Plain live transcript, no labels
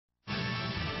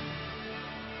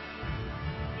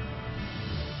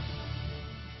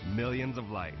millions of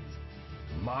lights,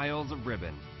 miles of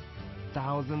ribbon,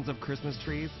 thousands of Christmas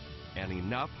trees, and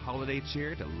enough holiday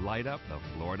cheer to light up the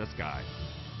Florida sky.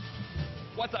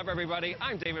 What's up, everybody?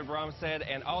 I'm David Bromstead,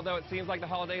 and although it seems like the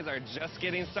holidays are just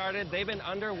getting started, they've been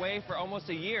underway for almost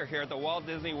a year here at the Walt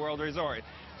Disney World Resort.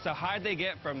 So how'd they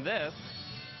get from this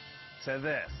to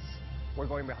this? We're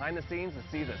going behind the scenes to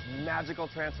see this magical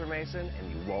transformation, and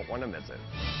you won't want to miss it.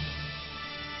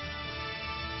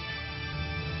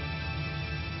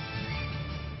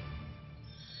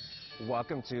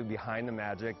 Welcome to Behind the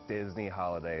Magic Disney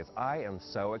Holidays. I am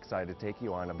so excited to take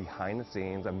you on a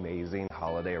behind-the-scenes amazing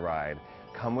holiday ride.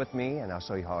 Come with me and I'll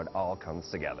show you how it all comes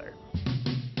together.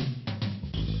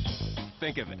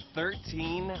 Think of it,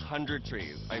 1,300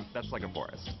 trees. That's like a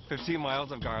forest. 15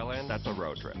 miles of garland, that's a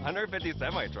road trip. 150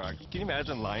 semi-trucks. Can you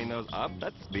imagine lining those up?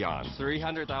 That's beyond.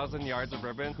 300,000 yards of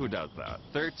ribbon, who does that?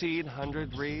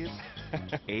 1,300 trees,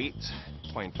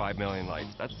 8.5 million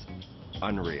lights. That's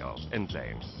unreal,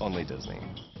 insane, only Disney.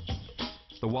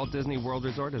 The Walt Disney World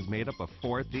Resort is made up of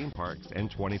 4 theme parks and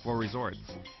 24 resorts.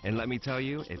 And let me tell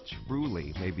you, it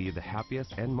truly may be the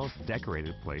happiest and most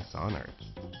decorated place on Earth.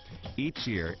 Each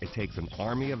year, it takes an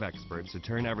army of experts to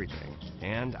turn everything,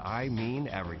 and I mean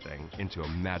everything, into a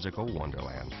magical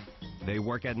wonderland. They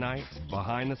work at night,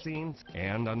 behind the scenes,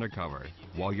 and undercover.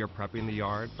 While you're prepping the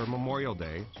yard for Memorial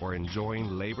Day or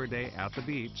enjoying Labor Day at the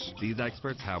beach, these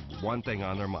experts have one thing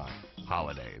on their mind: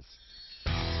 holidays.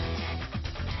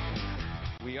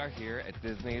 We are here at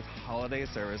Disney's Holiday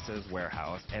Services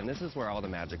Warehouse, and this is where all the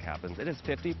magic happens. It is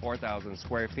 54,000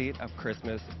 square feet of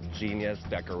Christmas genius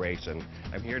decoration.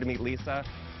 I'm here to meet Lisa,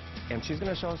 and she's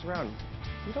going to show us around.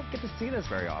 You don't get to see this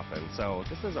very often, so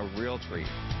this is a real treat.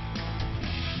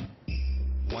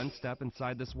 One step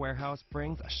inside this warehouse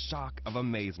brings a shock of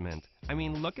amazement. I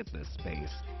mean, look at this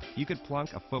space. You could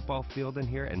plunk a football field in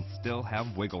here and still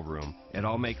have wiggle room. It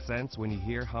all makes sense when you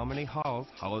hear how many halls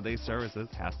Holiday Services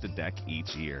has to deck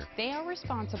each year. They are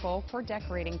responsible for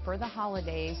decorating for the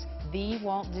holidays the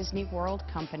Walt Disney World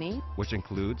Company, which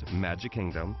includes Magic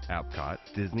Kingdom, Epcot,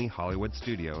 Disney Hollywood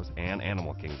Studios, and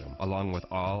Animal Kingdom, along with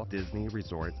all Disney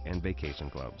resorts and vacation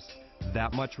clubs.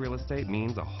 That much real estate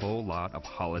means a whole lot of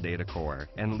holiday decor,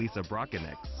 and Lisa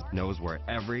Brockenix knows where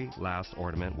every last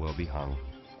ornament will be hung.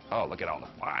 Oh, look at all the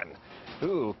fun.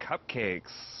 Ooh,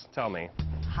 cupcakes. Tell me.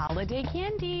 Holiday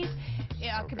candies.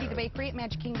 Yeah, So could be the good. bakery at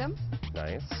Magic Kingdom.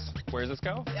 Nice. Where does this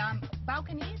go?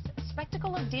 Balconies,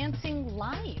 spectacle of dancing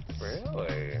lights.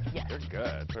 Really? Yes. They're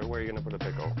good. So where are you going to put a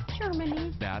pickle?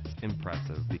 Germany. That's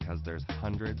impressive because there's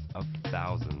hundreds of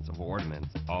thousands of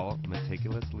ornaments, all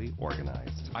meticulously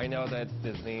organized. I know that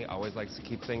Disney always likes to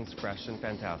keep things fresh and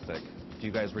fantastic. Do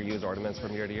you guys reuse ornaments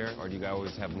from year to year, or do you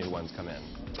always have new ones come in?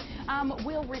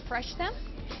 We'll refresh them,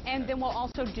 and then we'll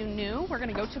also do new. We're going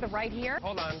to go to the right here.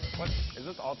 Hold on. What is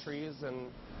this? All trees and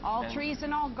Trees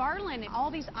and all garland. All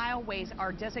these aisleways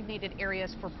are designated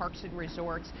areas for parks and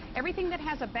resorts. Everything that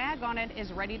has a bag on it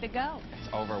is ready to go.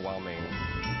 It's overwhelming.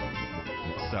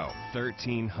 So,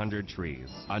 1,300 trees,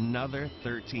 another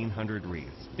 1,300 wreaths,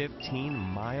 15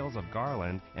 miles of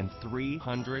garland, and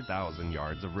 300,000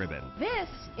 yards of ribbon. This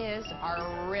is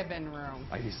our ribbon room.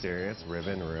 Are you serious?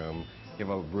 Ribbon room. You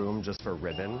have a room just for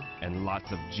ribbon and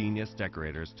lots of genius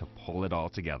decorators to pull it all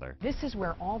together. This is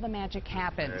where all the magic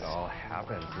happens. It all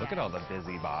happens. Look at all the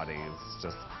busybodies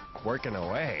just working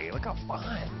away. Look how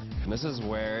fun. And this is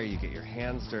where you get your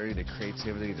hands dirty, the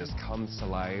creativity just comes to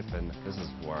life, and this is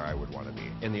where I would want to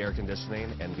be, in the air conditioning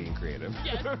and being creative.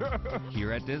 Yes.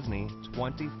 Here at Disney,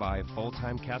 25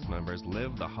 full-time cast members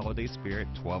live the holiday spirit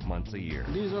 12 months a year.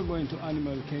 These are going to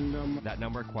Animal Kingdom. That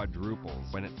number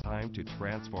quadruples when it's time to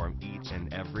transform each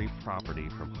and every property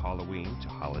from Halloween to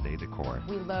holiday decor.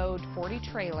 We load 40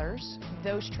 trailers.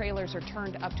 Those trailers are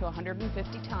turned up to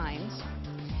 150 times.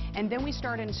 And then we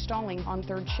start installing on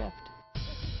third shift.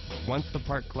 Once the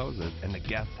park closes and the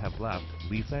guests have left,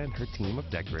 Lisa and her team of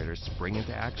decorators spring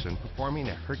into action, performing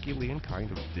a Herculean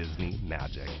kind of Disney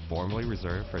magic, formerly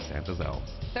reserved for Santa's elves.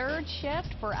 Third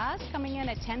shift for us, coming in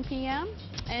at 10 p.m.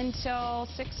 until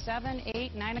 6, 7,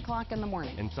 8, 9 o'clock in the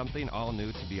morning. And something all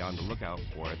new to be on the lookout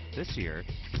for this year,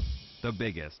 the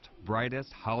biggest,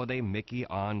 brightest holiday Mickey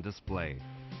on display.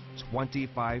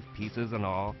 25 pieces in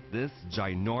all, this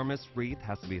ginormous wreath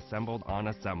has to be assembled on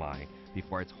a semi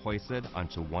before it's hoisted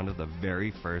onto one of the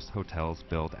very first hotels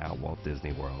built at Walt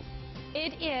Disney World.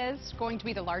 It is going to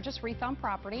be the largest wreath on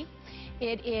property.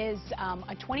 It is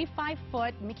a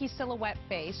 25-foot Mickey silhouette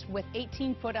face with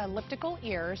 18-foot elliptical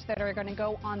ears that are going to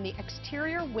go on the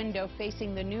exterior window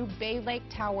facing the new Bay Lake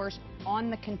Towers on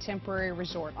the Contemporary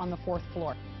Resort on the 4th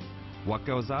floor. What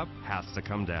goes up has to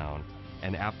come down.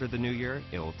 And after the new year,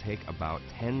 it will take about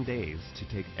 10 days to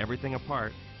take everything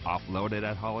apart, offload it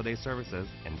at holiday services,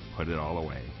 and put it all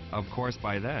away. Of course,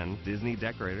 by then, Disney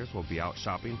decorators will be out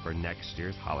shopping for next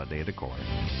year's holiday decor.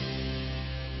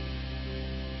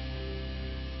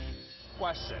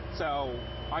 Question. So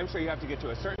I'm sure you have to get to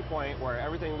a certain point where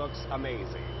everything looks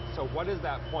amazing. So what is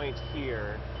that point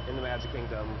here in the Magic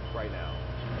Kingdom right now?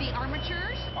 The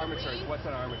armatures. Armatures. What's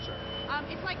an armature?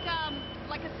 It's like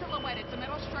a silhouette. It's a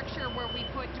metal structure where we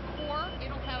put decor.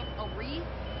 It'll have a wreath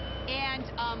and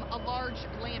a large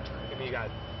lantern. I mean, you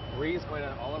got wreaths going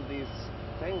on all of these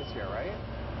things here, right?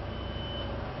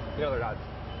 You know they're not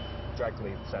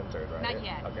directly centered, right? Not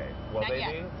yet. Okay. Will they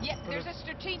be? Yes, there's a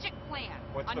strategic plan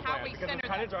What's on the how plan? we Because center it's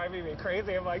kind of them. driving me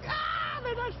crazy. I'm like,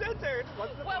 they're not centered.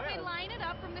 What's the Well, plan? we line it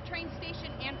up from the train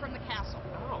station and from the castle.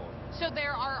 Oh. So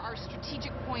there are our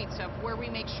strategic points of where we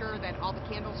make sure that all the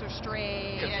candles are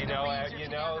straight. Because and the wreaths are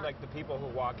together. like the people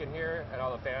who walk in here and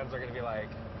all the fans are going to be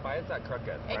like, why is that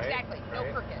crooked? Right? Exactly. No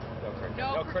Right? crooked. No crooked.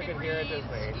 No crooked here at wreaths.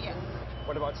 Disney. Yes.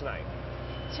 What about tonight?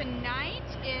 Tonight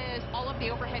is all of the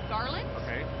overhead garlands.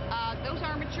 Okay. Those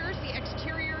armatures, the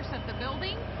exteriors of the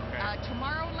building. Okay.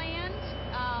 Tomorrowland,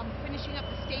 finishing up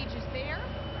the stages there.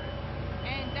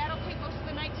 And that'll take most of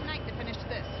the night tonight to finish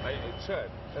this. It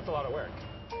should. That's a lot of work.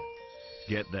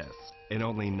 Get this. In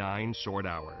only 9 short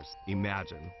hours,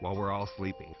 imagine, while we're all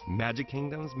sleeping, Magic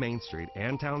Kingdom's Main Street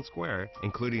and Town Square,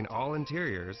 including all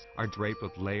interiors, are draped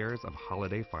with layers of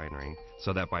holiday finery,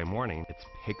 so that by morning, it's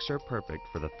picture perfect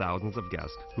for the thousands of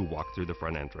guests who walk through the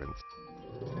front entrance.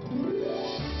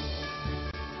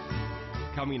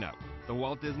 Coming up, the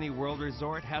Walt Disney World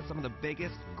Resort has some of the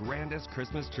biggest, grandest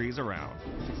Christmas trees around.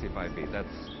 65 feet. That's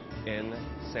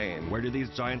insane. Where do these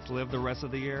giants live the rest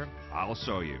of the year? I'll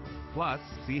show you. Plus,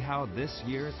 see how this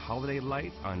year's holiday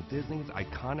lights on Disney's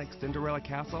iconic Cinderella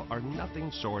Castle are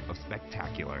nothing short of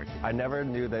spectacular. I never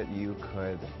knew that you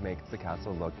could make the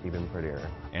castle look even prettier.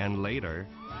 And later,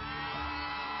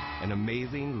 an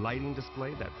amazing lighting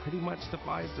display that pretty much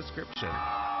defies description.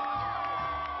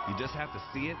 You just have to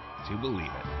see it to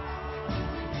believe it.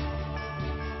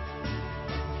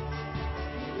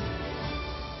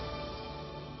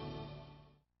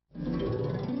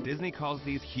 Disney calls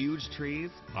these huge trees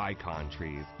icon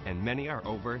trees, and many are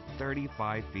over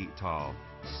 35 feet tall.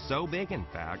 So big, in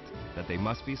fact, that they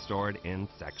must be stored in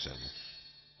sections.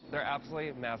 They're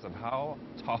absolutely massive. How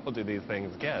tall do these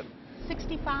things get?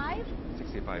 65?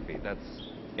 65 feet. That's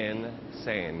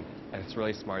insane. And it's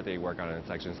really smart that you work on it in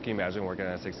sections. Can you imagine working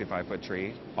on a 65-foot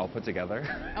tree all put together?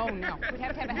 Oh, no. We'd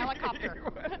have to have a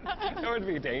helicopter. That would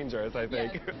be dangerous, I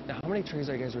think. Yes. Now, how many trees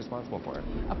are you guys responsible for?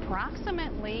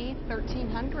 Approximately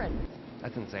 1,300.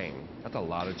 That's insane. That's a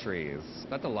lot of trees.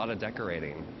 That's a lot of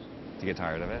decorating. Do you get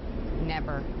tired of it?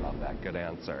 Never. Love that. Good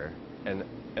answer. And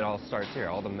it all starts here.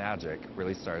 All the magic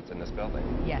really starts in this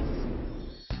building. Yes.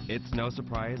 It's no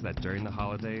surprise that during the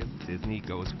holidays, Disney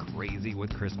goes crazy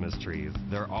with Christmas trees.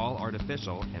 They're all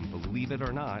artificial, and believe it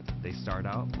or not, they start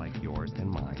out like yours and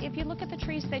mine. If you look at the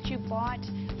trees that you bought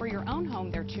for your own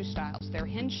home, there are 2 styles. There are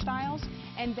hinge styles,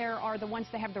 and there are the ones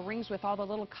that have the rings with all the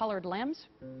little colored limbs.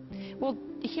 Well,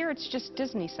 here it's just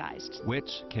Disney-sized.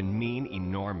 Which can mean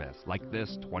enormous, like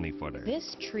this 20-footer.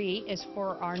 This tree is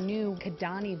for our new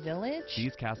Kidani Village.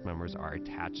 These cast members are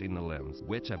attaching the limbs,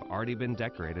 which have already been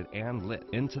decorated and lit,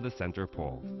 into the center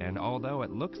pole. And although it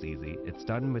looks easy, it's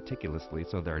done meticulously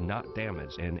so they're not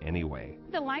damaged in any way.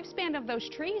 The lifespan of those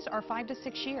trees are 5 to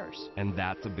 6 years. And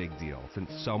that's a big deal,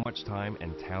 since so much time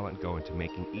and talent go into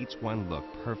making each one look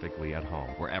perfectly at home,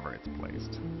 wherever it's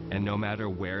placed. And no matter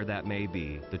where that may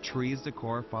be, the tree's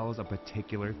decor follows a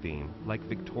particular theme, like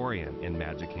Victorian in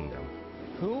Magic Kingdom.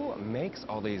 Who makes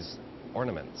all these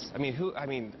ornaments? I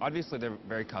mean, obviously they're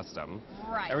very custom.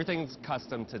 Right. Everything's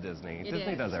custom to Disney. It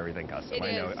Disney is. does everything custom. It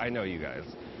is. I know you guys.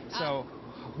 So,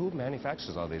 who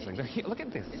manufactures all these things? Look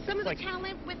at this. Some of the Like,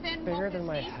 talent within bigger Walt than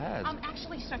my Disney. head.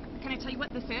 Actually, so can I tell you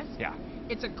what this is? Yeah.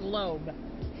 It's a globe.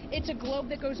 It's a globe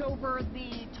that goes over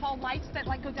the tall lights that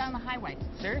go down the highway.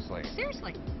 Seriously.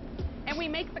 Seriously. And we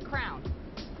make the crown.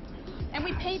 And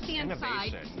we paint the inside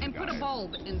Innovation, you and put a guys.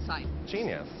 bulb inside.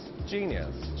 Genius.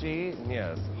 Genius.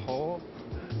 Genius.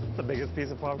 It's the biggest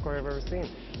piece of popcorn I've ever seen.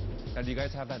 Now, do you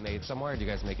guys have that made somewhere, or do you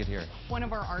guys make it here? One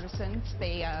of our artisans,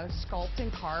 they sculpt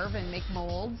and carve and make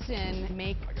molds and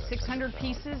make I gotta check 600 this out.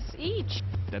 pieces each.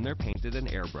 Then they're painted and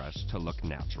airbrushed to look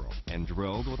natural, and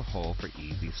drilled with a hole for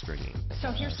easy stringing.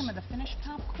 So here's some of the finished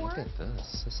popcorn. Look at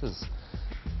this. This is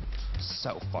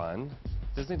so fun.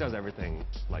 Disney does everything,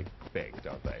 like, big,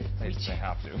 don't they? They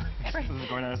have to. This is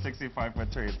going on a 65-foot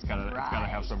tree. It's gotta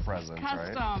have some presence,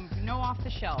 right? Custom, no off the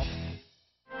shelf.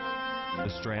 The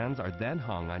strands are then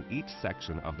hung on each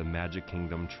section of the Magic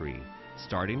Kingdom tree,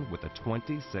 starting with a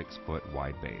 26-foot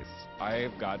wide base. I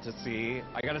gotta see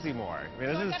more. I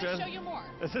mean, So I've got to show you more.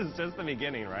 This is just the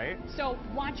beginning, right? So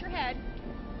watch your head.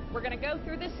 We're going to go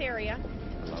through this area.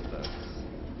 I love this.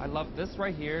 I love this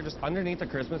right here. Just underneath the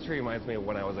Christmas tree reminds me of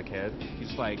when I was a kid.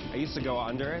 I used to go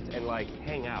under it and like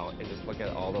hang out and just look at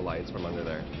all the lights from under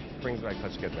there. Brings back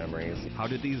such good memories. How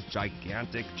did these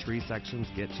gigantic tree sections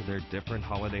get to their different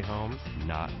holiday homes?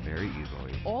 Not very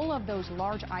easily. All of those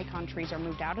large icon trees are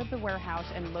moved out of the warehouse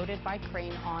and loaded by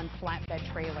crane on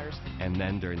flatbed trailers. And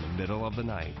then during the middle of the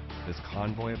night, this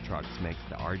convoy of trucks makes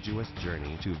the arduous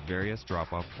journey to various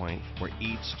drop-off points where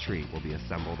each tree will be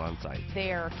assembled on site.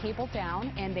 They're cabled down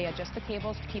and they adjust the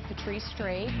cables to keep the trees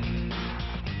straight.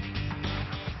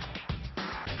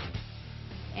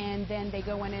 And then they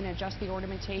go in and adjust the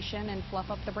ornamentation and fluff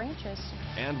up the branches.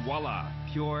 And voila,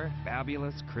 pure,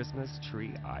 fabulous Christmas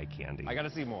tree eye candy. I gotta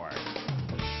see more.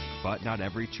 But not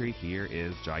every tree here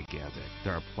is gigantic.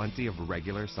 There are plenty of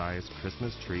regular-sized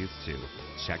Christmas trees too.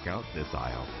 Check out this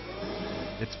aisle.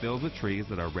 It's filled with trees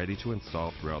that are ready to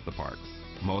install throughout the parks.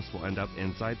 Most will end up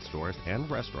inside stores and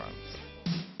restaurants.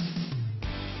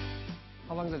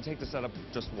 How long does it take to set up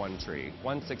just one tree?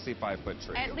 One 65-foot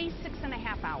tree? At least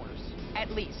 6.5 hours. At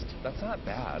least. That's not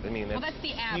bad. I mean, it's that's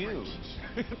the average.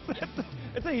 huge.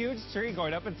 It's a huge tree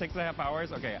going up in 6.5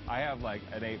 hours. Okay, I have like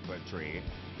an 8-foot tree.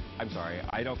 I'm sorry,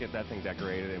 I don't get that thing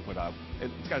decorated and put up.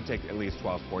 It's got to take at least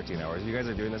 12, 14 hours. You guys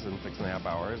are doing this in 6.5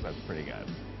 hours? That's pretty good.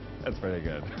 That's pretty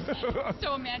good.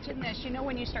 So imagine this. You know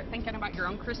when you start thinking about your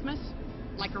own Christmas?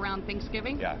 Like around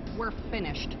Thanksgiving? Yeah. We're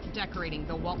finished decorating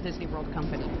the Walt Disney World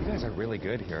Company. You guys are really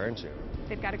good here, aren't you?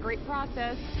 They've got a great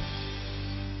process.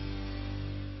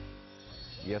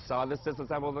 You saw this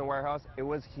disassembled in the warehouse? It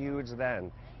was huge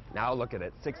then. Now look at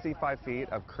it, 65 feet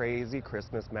of crazy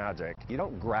Christmas magic. You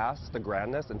don't grasp the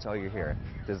grandness until you're here.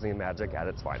 Disney magic at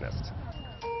its finest.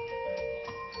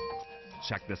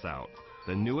 Check this out.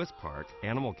 The newest park,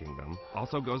 Animal Kingdom,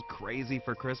 also goes crazy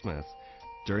for Christmas.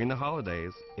 During the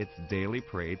holidays, its daily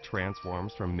parade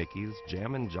transforms from Mickey's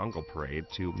Jammin' Jungle Parade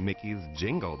to Mickey's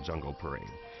Jingle Jungle Parade,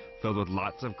 filled with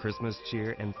lots of Christmas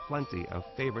cheer and plenty of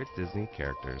favorite Disney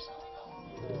characters.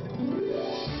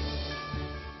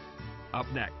 Up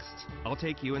next, I'll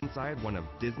take you inside one of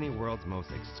Disney World's most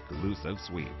exclusive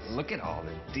suites. Look at all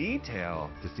the detail.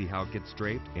 To see how it gets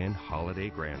draped in holiday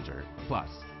grandeur. Plus,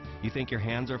 you think your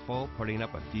hands are full putting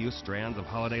up a few strands of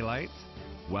holiday lights?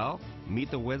 Well, meet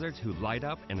the wizards who light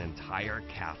up an entire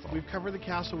castle. We've covered the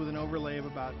castle with an overlay of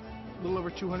about a little over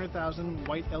 200,000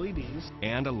 white LEDs.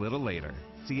 And a little later,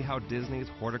 see how Disney's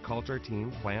horticulture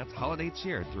team plants holiday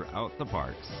cheer throughout the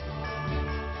parks.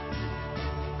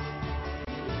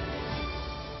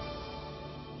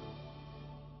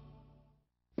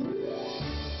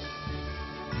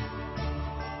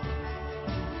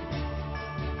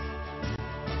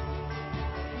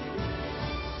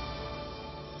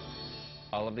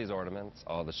 All of these ornaments,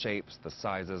 all the shapes, the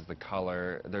sizes, the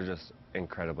color, they're just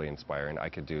incredibly inspiring. I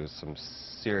could do some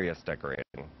serious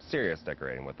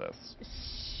decorating with this.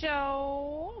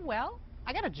 So, well,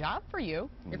 I got a job for you,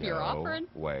 if you're offering.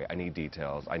 No way. I need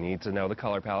details. I need to know the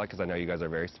color palette because I know you guys are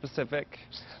very specific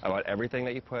about everything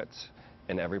that you put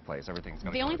in every place. Everything's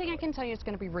got The only thing I can tell you is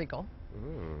going to be regal.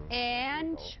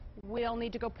 And Regal. we'll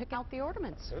need to go pick out the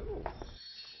ornaments. Ooh.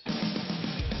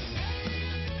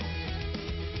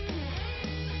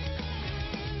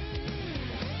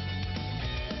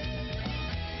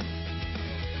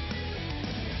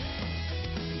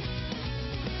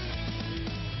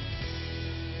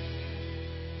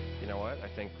 You know what? I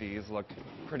think these look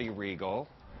pretty regal,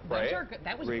 right? Those are good.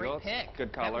 That was regal, a great pick.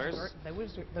 good colors.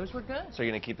 Those were good. So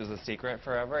you're gonna keep this a secret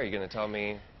forever? Are you gonna tell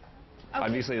me? Okay.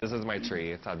 Obviously, this is my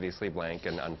tree. It's obviously blank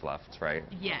and unfluffed, right?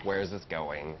 Yes. Where is this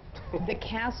going? The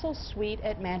Castle Suite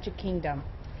at Magic Kingdom.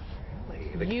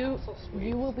 Really? The Castle Suite?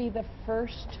 You will be the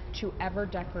first to ever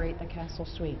decorate the Castle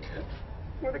Suite.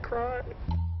 I'm gonna cry.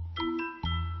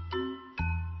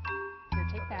 Here,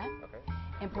 take that. Okay.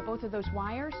 And put both of those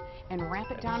wires and wrap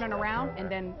it down and around,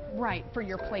 and then, right, for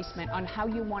your placement on how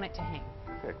you want it to hang.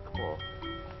 Okay, cool.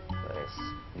 Nice.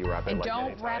 You wrap it And like don't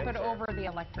many wrap it times, or- over the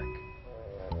electric.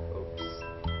 Oops.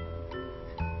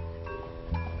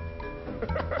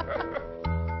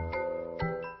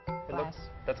 Glass.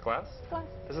 That's glass? Glass.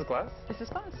 This is glass? This is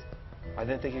glass. I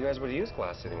didn't think you guys would use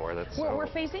glass anymore. That's so... We're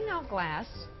phasing out glass.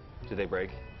 Do they break?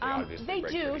 Obviously They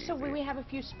break do, pretty so easy. we have a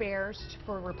few spares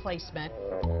for replacement.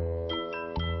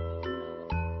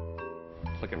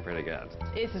 It's looking pretty good.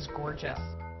 This is gorgeous.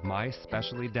 My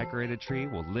specially decorated tree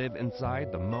will live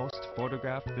inside the most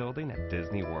photographed building at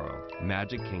Disney World,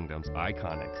 Magic Kingdom's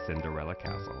iconic Cinderella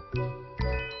Castle.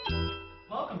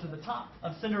 Welcome to the top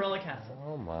of Cinderella Castle.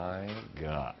 Oh my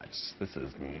gosh, this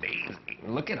is amazing.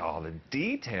 Look at all the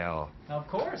detail. Of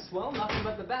course. Well, nothing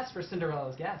but the best for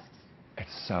Cinderella's guests.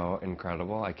 It's so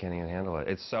incredible, I can't even handle it.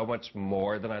 It's so much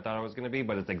more than I thought it was going to be,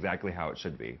 but it's exactly how it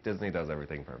should be. Disney does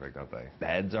everything perfect, don't they?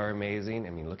 Beds are amazing. I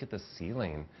mean, look at the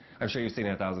ceiling. I'm sure you've seen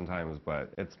it 1,000 times,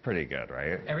 but it's pretty good,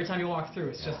 right? Every time you walk through,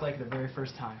 it's just like the very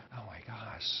first time. Oh my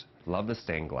gosh. Love the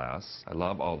stained glass. I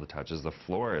love all the touches. The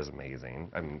floor is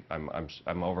amazing.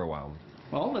 I'm overwhelmed.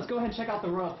 Well, let's go ahead and check out the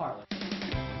royal parlor.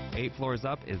 8 floors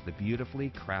up is the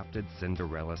beautifully crafted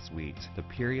Cinderella Suite. The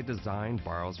period design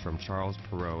borrows from Charles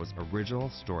Perrault's original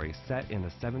story set in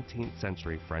a 17th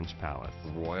century French palace.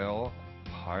 Royal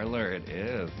parlor it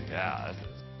is. Yeah, this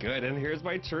is good. And here's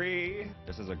my tree.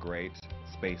 This is a great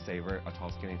space saver, a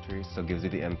tall skinny tree, so it gives you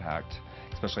the impact,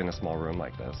 especially in a small room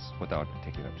like this, without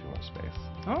taking up too much space.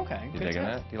 Okay, You good digging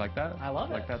tip. it? Do you like that? I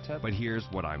love it. Like that tip? But here's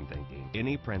what I'm thinking.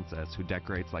 Any princess who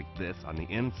decorates like this on the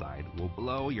inside will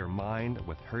blow your mind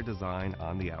with her design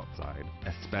on the outside,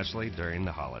 especially during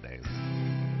the holidays.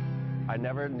 I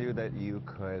never knew that you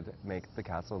could make the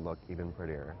castle look even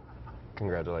prettier.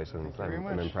 Congratulations. Thank you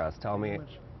very I'm much. impressed. Tell me Thank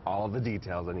you all the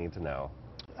details I need to know.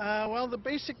 Well, the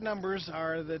basic numbers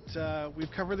are that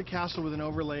we've covered the castle with an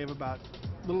overlay of about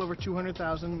a little over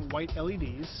 200,000 white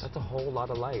LEDs. That's a whole lot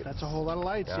of light. That's a whole lot of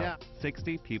lights, Yeah.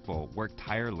 60 people worked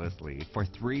tirelessly for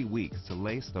 3 weeks to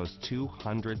lace those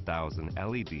 200,000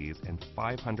 LEDs and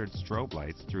 500 strobe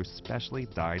lights through specially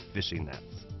dyed fishing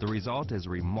nets. The result is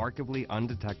remarkably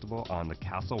undetectable on the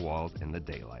castle walls in the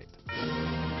daylight.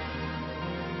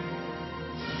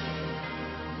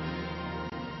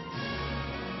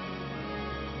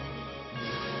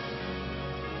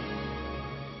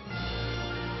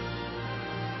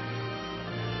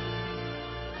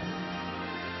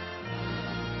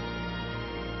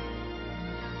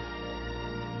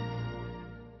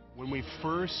 When we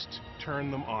first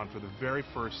turned them on for the very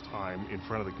first time in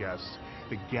front of the guests,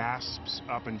 the gasps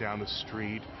up and down the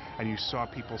street, and you saw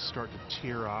people start to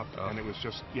tear up, and it was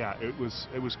just, yeah, it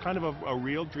was kind of a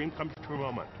real dream come true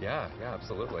moment. Yeah,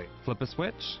 absolutely. Flip a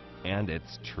switch, and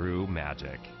it's true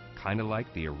magic. Kind of like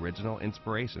the original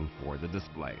inspiration for the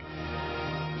display.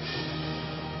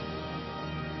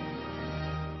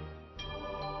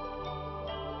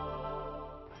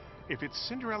 If it's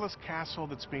Cinderella's castle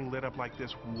that's being lit up like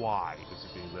this, why is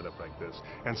it being lit up like this?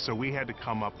 And so we had to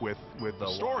come up with the The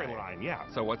storyline, yeah.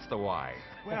 So what's the why?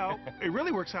 Well, it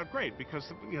really works out great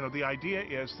because, you know, the idea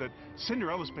is that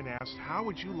Cinderella's been asked, how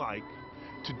would you like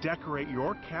to decorate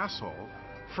your castle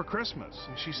for Christmas?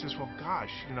 And she says, well,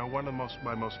 gosh, you know, one of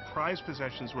my most prized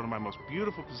possessions, one of my most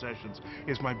beautiful possessions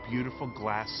is my beautiful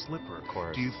glass slipper. Of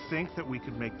course. Do you think that we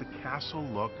could make the castle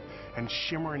look and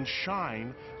shimmer and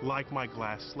shine like my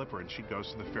glass slipper? And she goes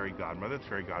to the fairy godmother. The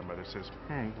fairy godmother says,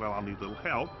 well, I'll need a little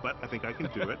help, but I think I can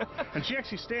do it. And she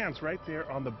actually stands right there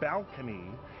on the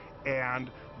balcony and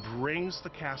brings the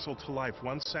castle to life,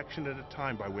 one section at a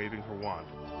time, by waving her wand.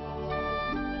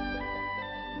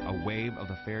 A wave of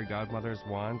the fairy godmother's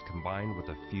wand combined with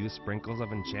a few sprinkles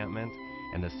of enchantment,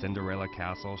 and the Cinderella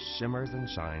castle shimmers and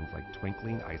shines like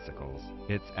twinkling icicles.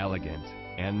 It's elegant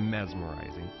and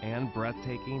mesmerizing and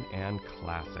breathtaking and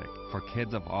classic for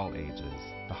kids of all ages.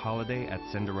 The holiday at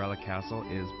Cinderella Castle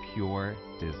is pure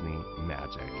Disney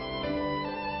magic.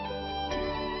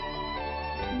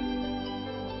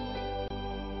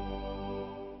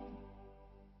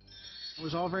 It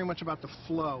was all very much about the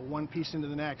flow, one piece into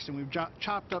the next, and we've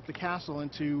chopped up the castle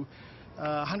into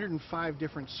 105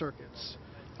 different circuits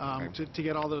to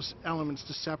get all those elements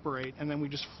to separate, and then we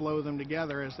just flow them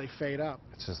together as they fade up.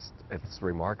 It's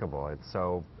remarkable.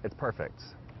 It's perfect.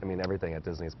 I mean, everything at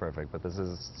Disney is perfect, but this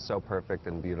is so perfect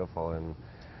and beautiful, and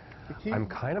I'm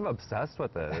kind of obsessed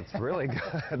with it. It's really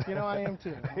good. You know, I am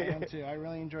too. I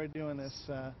really enjoyed doing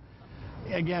this.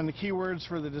 Again, the key words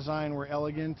for the design were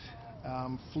elegant,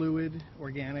 fluid,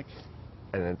 organic.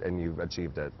 And you've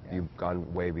achieved it. Yeah. You've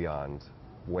gone way beyond.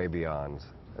 Way beyond.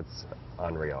 It's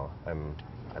unreal.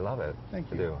 I love it. Thank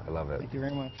you. I do. I love it. Thank you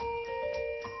very much.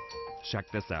 Check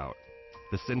this out.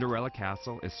 The Cinderella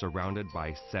Castle is surrounded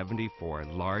by 74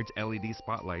 large LED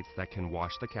spotlights that can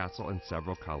wash the castle in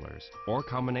several colors, or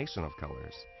combination of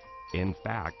colors. In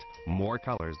fact, more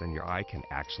colors than your eye can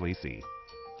actually see.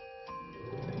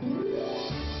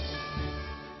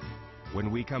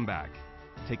 When we come back,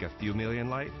 take a few million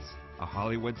lights, a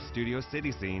Hollywood studio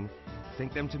city scene,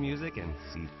 sync them to music, and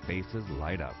see faces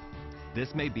light up.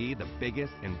 This may be the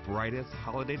biggest and brightest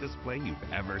holiday display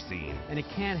you've ever seen. And it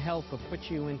can't help but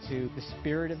put you into the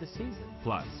spirit of the season.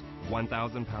 Plus,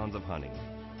 1,000 pounds of honey,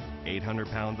 800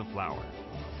 pounds of flour,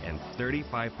 and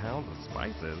 35 pounds of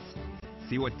spices.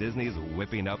 See what Disney's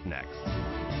whipping up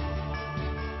next.